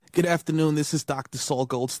Good afternoon. This is Dr. Saul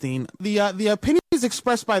Goldstein. The opinions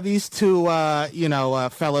expressed by these two,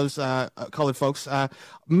 fellows, colored folks,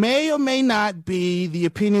 may or may not be the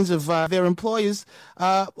opinions of their employers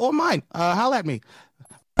or mine. Holla at me.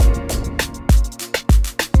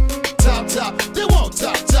 Top, top, they want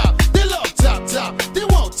top, top. They love top, top. They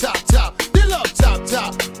want top, top. They love top,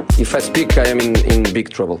 top. If I speak, I am in big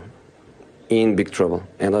trouble. In big trouble.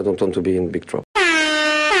 And I don't want to be in big trouble.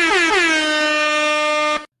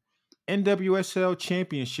 NWSL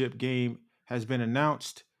Championship game has been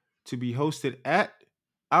announced to be hosted at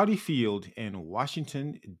Audi Field in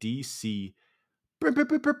Washington, D.C.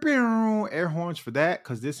 Air horns for that,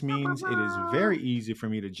 because this means it is very easy for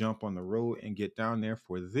me to jump on the road and get down there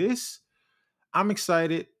for this. I'm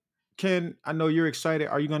excited. Ken, I know you're excited.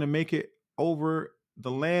 Are you going to make it over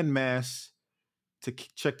the landmass to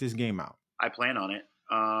check this game out? I plan on it.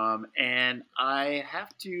 And I have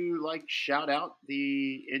to shout out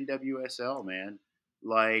the NWSL, man.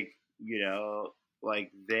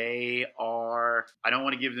 They are, I don't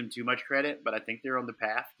want to give them too much credit, but I think they're on the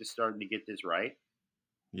path to starting to get this right.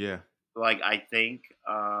 Yeah. I think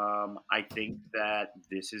that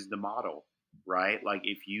this is the model, right?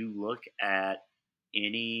 If you look at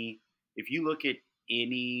any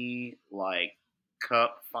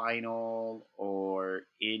cup final or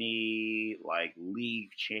any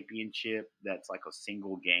league championship that's a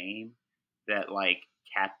single game that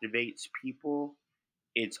captivates people,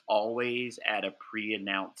 it's always at a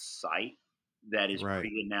pre-announced site that is Right.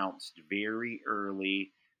 pre-announced very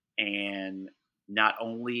early. And not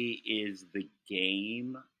only is the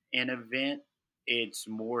game an event, it's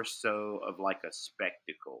more so of a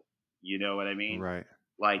spectacle. You know what I mean? Right.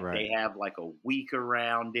 They have a week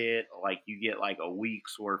around it. You get a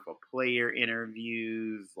week's worth of player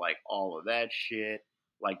interviews, all of that shit.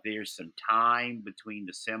 There's some time between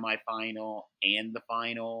the semifinal and the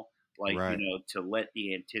final, Right. to let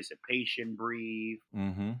the anticipation breathe.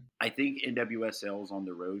 Mm-hmm. I think NWSL is on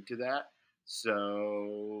the road to that.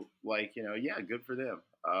 So, good for them.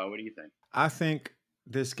 What do you think? I think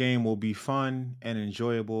this game will be fun and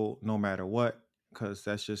enjoyable no matter what, because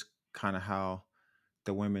that's just kind of how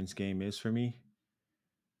the women's game is for me.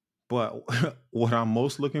 But what I'm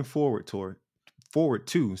most looking forward to,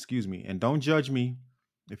 and don't judge me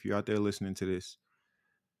if you're out there listening to this,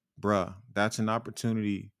 bruh, that's an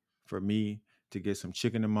opportunity for me to get some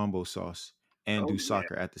chicken and mumbo sauce and do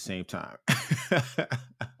soccer at the same time.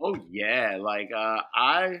 Oh yeah,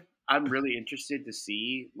 I'm really interested to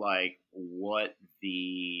see what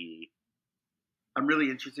the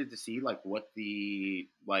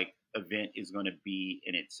event is going to be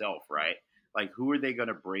in itself, right? Who are they going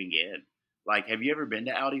to bring in? Have you ever been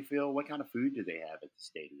to Audi Field? What kind of food do they have at the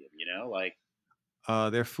stadium?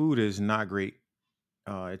 Their food is not great.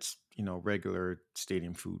 It's regular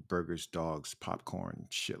stadium food, burgers, dogs, popcorn,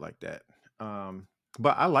 shit like that.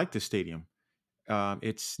 But I like the stadium.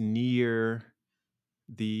 It's near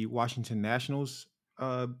the Washington Nationals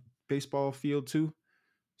baseball field too,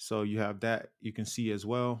 so you have that you can see as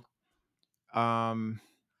well.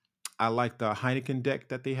 I like the Heineken deck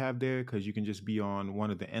that they have there because you can just be on one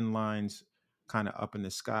of the end lines, kind of up in the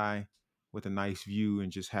sky with a nice view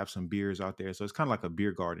and just have some beers out there. So it's kind of like a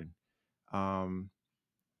beer garden. Um,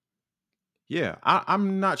 yeah,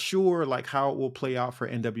 I'm not sure how it will play out for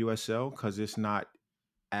NWSL because it's not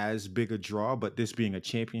as big a draw, but this being a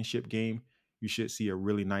championship game, you should see a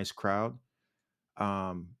really nice crowd.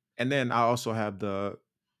 And then I also have the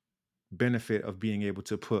benefit of being able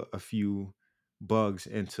to put a few bugs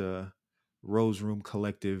into Rose Room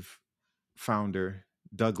Collective founder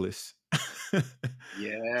Douglas.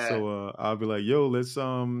 Yeah. So I'll be like, yo, let's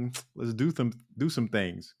do some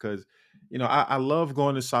things because I love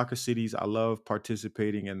going to soccer cities. I love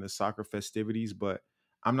participating in the soccer festivities, but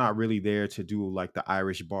I'm not really there to do the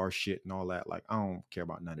Irish bar shit and all that. I don't care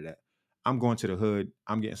about none of that. I'm going to the hood.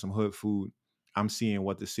 I'm getting some hood food. I'm seeing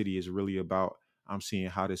what the city is really about. I'm seeing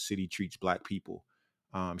how the city treats black people,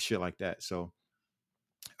 shit like that. So,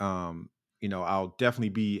 I'll definitely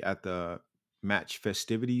be at the match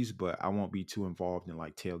festivities, but I won't be too involved in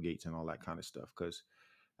tailgates and all that kind of stuff because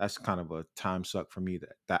that's kind of a time suck for me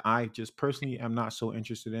that I just personally am not so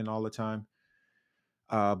interested in all the time.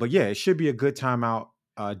 But yeah, it should be a good time out.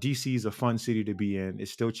 DC is a fun city to be in.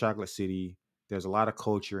 It's still Chocolate City. There's a lot of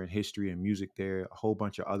culture and history and music there, a whole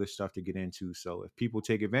bunch of other stuff to get into. So if people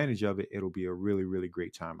take advantage of it, it'll be a really, really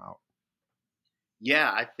great time out. Yeah,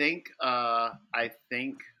 I think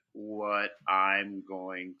what I'm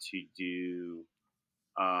going to do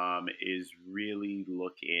is really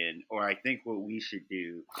look in, or I think what we should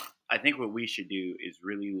do is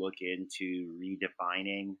really look into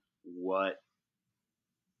redefining what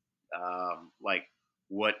like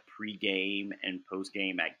what pregame and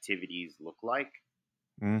postgame activities look like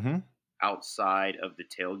Mm-hmm. outside of the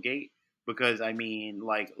tailgate. Because I mean,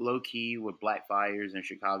 like low key with Blackfires and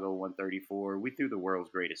Chicago 134, we threw the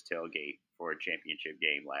world's greatest tailgate for a championship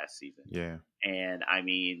game last season. Yeah. And I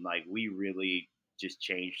mean, like we really just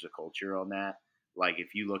changed the culture on that. Like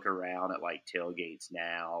if you look around at like tailgates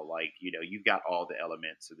now, like you've got all the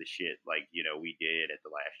elements of the shit like we did at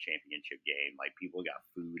the last championship game. Like people got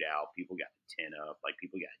food out, people got the tent up, like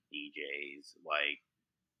people got DJs, like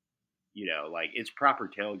like it's proper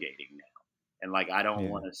tailgating now. And like I don't Yeah.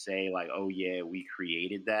 want to say like, oh yeah, we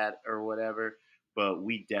created that or whatever, but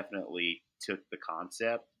we definitely took the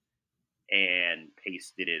concept and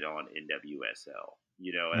pasted it on NWSL.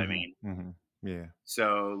 You know what I mean? Mm-hmm. Yeah.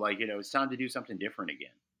 So like, it's time to do something different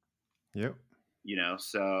again. Yep.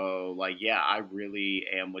 So like, yeah, I really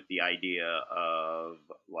am with the idea of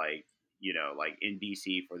like, like in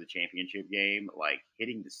DC for the championship game, like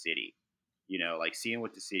hitting the city, like seeing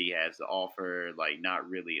what the city has to offer, like not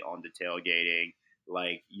really on the tailgating.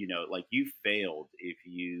 Like, like you failed if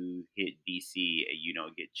you hit DC and you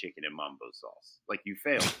don't get chicken and mambo sauce. Like you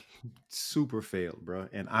failed. Super failed, bro.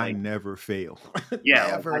 And I Like, never fail. yeah,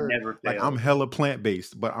 like, I Never. never failed. Like I'm hella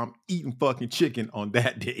plant-based, but I'm eating fucking chicken on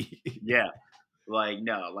that day. Yeah. Like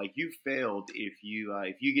no, like you failed if you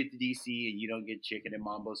get to DC and you don't get chicken and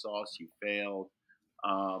mambo sauce, you failed.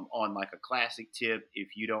 On like a classic tip, if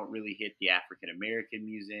you don't really hit the African American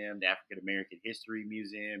Museum, the African American History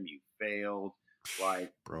Museum, you failed.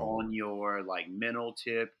 Like Bro. on your like mental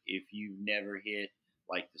tip, if you've never hit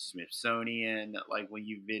like the Smithsonian, like when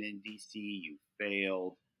you've been in DC, you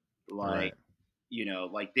failed. Like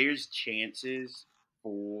Right. like there's chances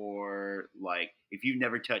for like if you've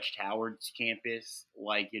never touched Howard's campus,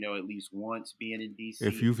 like at least once being in DC.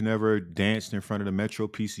 If you've never danced in front of the Metro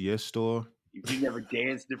PCS store, if you've never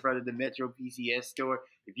danced in front of the Metro PCS store,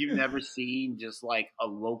 if you've never seen just like a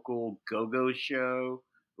local go-go show,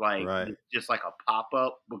 like right. just like a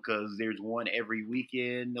pop-up because there's one every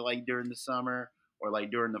weekend, like during the summer or like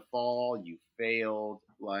during the fall, you failed.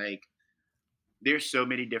 Like there's so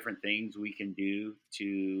many different things we can do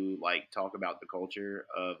to like talk about the culture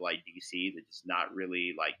of like DC that's not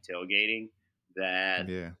really like tailgating that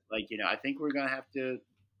Yeah. like I think we're gonna have to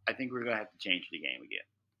change the game again.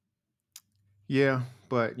 Yeah,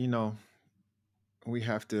 but we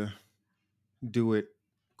have to do it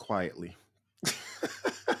quietly.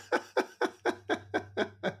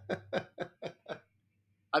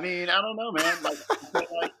 I mean, I don't know, man. Like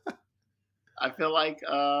I feel like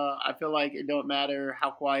it don't matter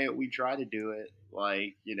how quiet we try to do it.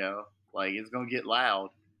 Like like it's gonna get loud.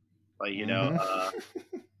 Like in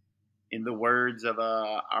the words of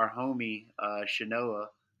our homie Shanoa,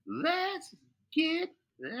 let's get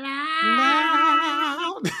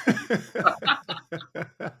loud.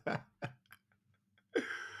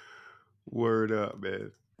 Word up,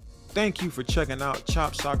 man. Thank you for checking out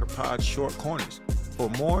Chop Soccer Pod Short Corners. For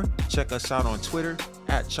more, check us out on Twitter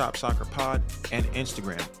 @Chop Soccer Pod and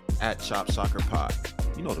Instagram @Chop Soccer Pod.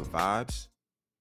 You know the vibes.